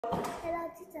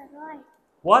teacher right.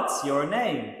 What's your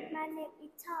name? My name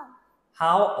is Tom.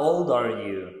 How old are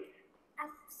you? I'm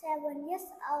 7 years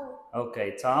old.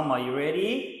 Okay, Tom, are you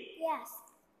ready? Yes.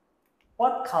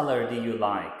 What color do you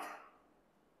like?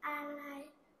 I like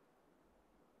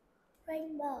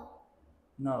rainbow.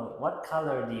 No, what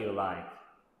color do you like?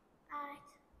 I like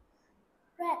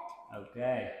red.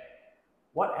 Okay.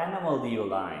 What animal do you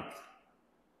like?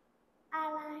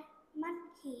 I like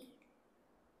monkey.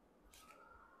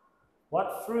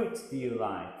 What fruit do you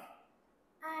like?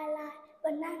 I like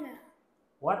banana.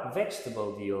 What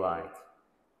vegetable do you like?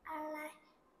 I like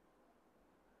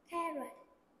carrot.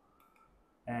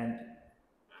 And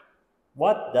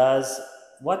what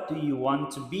do you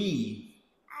want to be?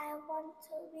 I want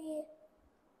to be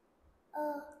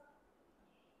a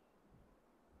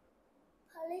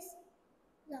police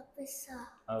officer.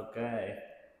 Okay.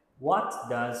 What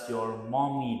does your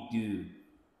mommy do?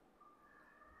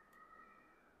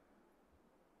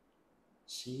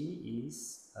 She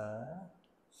is a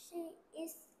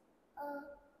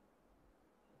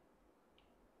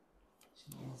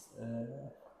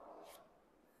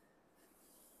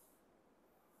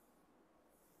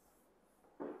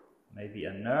maybe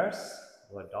a nurse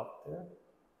or a doctor.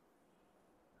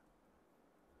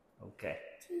 Okay.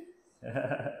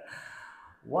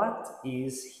 What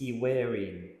is he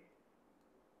wearing?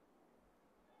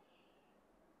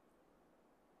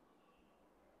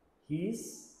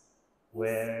 He's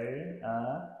wearing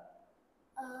a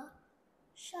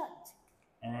shirt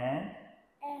and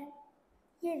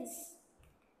jeans.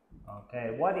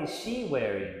 okay, what is she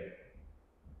wearing?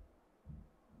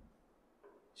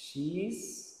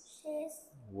 She's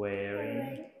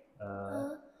wearing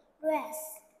a dress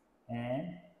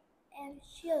and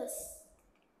shoes.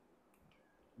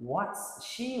 what's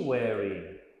she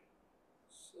wearing?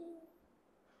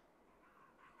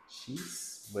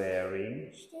 She's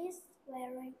wearing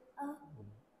a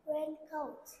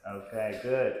raincoat. okay,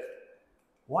 good.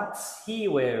 What's he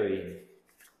wearing?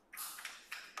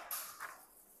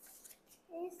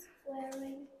 He's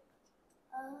wearing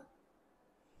a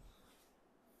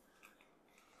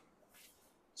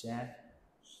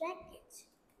jacket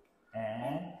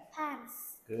and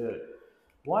pants. good.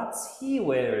 What's he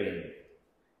wearing?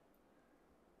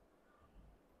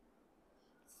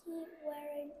 He's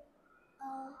wearing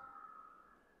a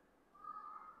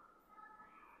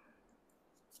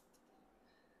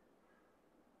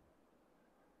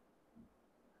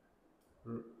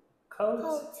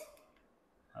coat.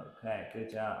 Okay,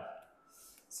 good job.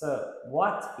 So,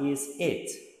 what is it?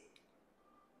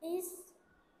 It's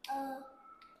a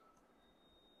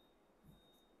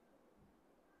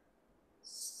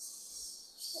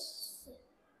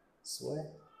sweater.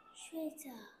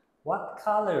 What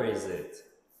color is it?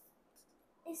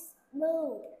 It's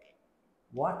blue.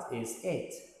 What is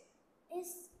it?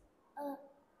 It's a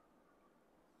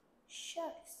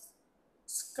shirt.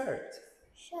 Skirt.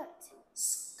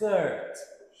 Skirt.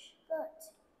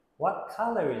 What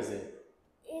color is it?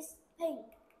 It's pink.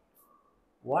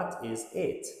 What is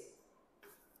it?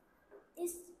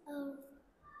 It's a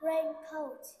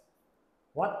raincoat.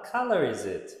 What color is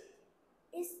it?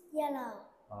 It's yellow.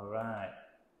 All right.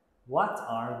 What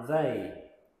are they?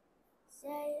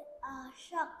 They are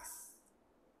sharks.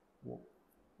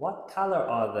 What color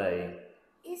are they?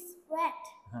 It's red.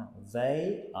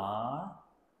 They are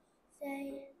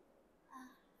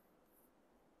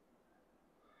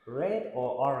red or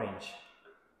orange?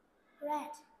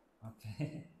 Red.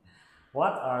 Okay.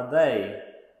 What are they?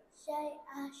 They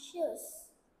are shoes.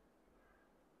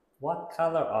 What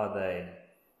color are they?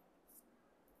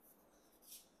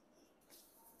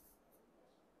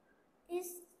 It's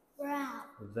brown.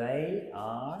 They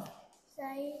are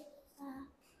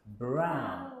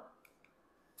brown.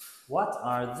 What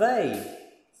are they?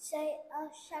 They are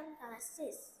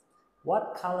sunglasses.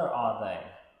 What color are they?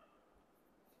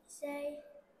 They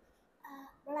are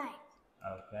black.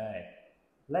 Okay.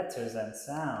 Letters and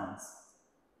sounds.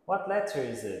 What letter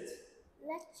is it?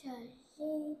 Letter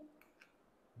G.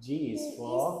 G is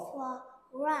for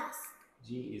grass.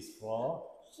 G is for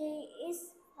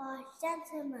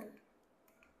gentleman.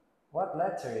 What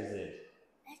letter is it?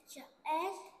 Letter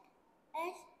S.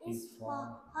 S is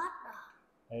for partner.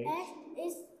 S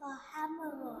is for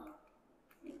hammer.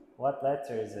 What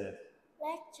letter is it?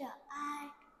 Letter I.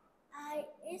 I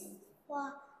is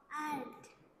for ant.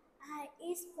 I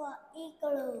is for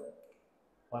igloo.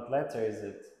 What letter is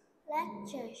it?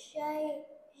 Letter J.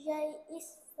 J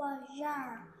is for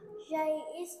jar. J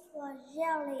is for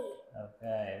jelly.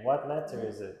 Okay. What letter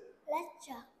is it?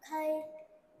 Letter K.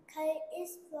 K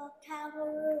is for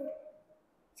kangaroo.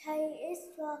 K is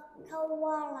for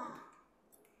koala.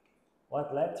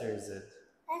 What letter is it?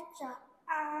 Letter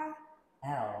R.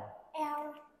 L.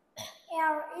 L.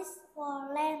 L is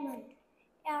for lemon.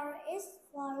 L is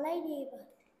for ladybird.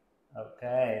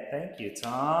 Okay, thank you,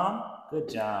 Tom. Good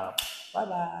job.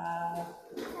 Bye-bye.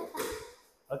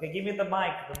 Okay, give me the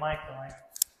mic.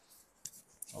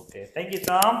 Okay, thank you,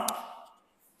 Tom.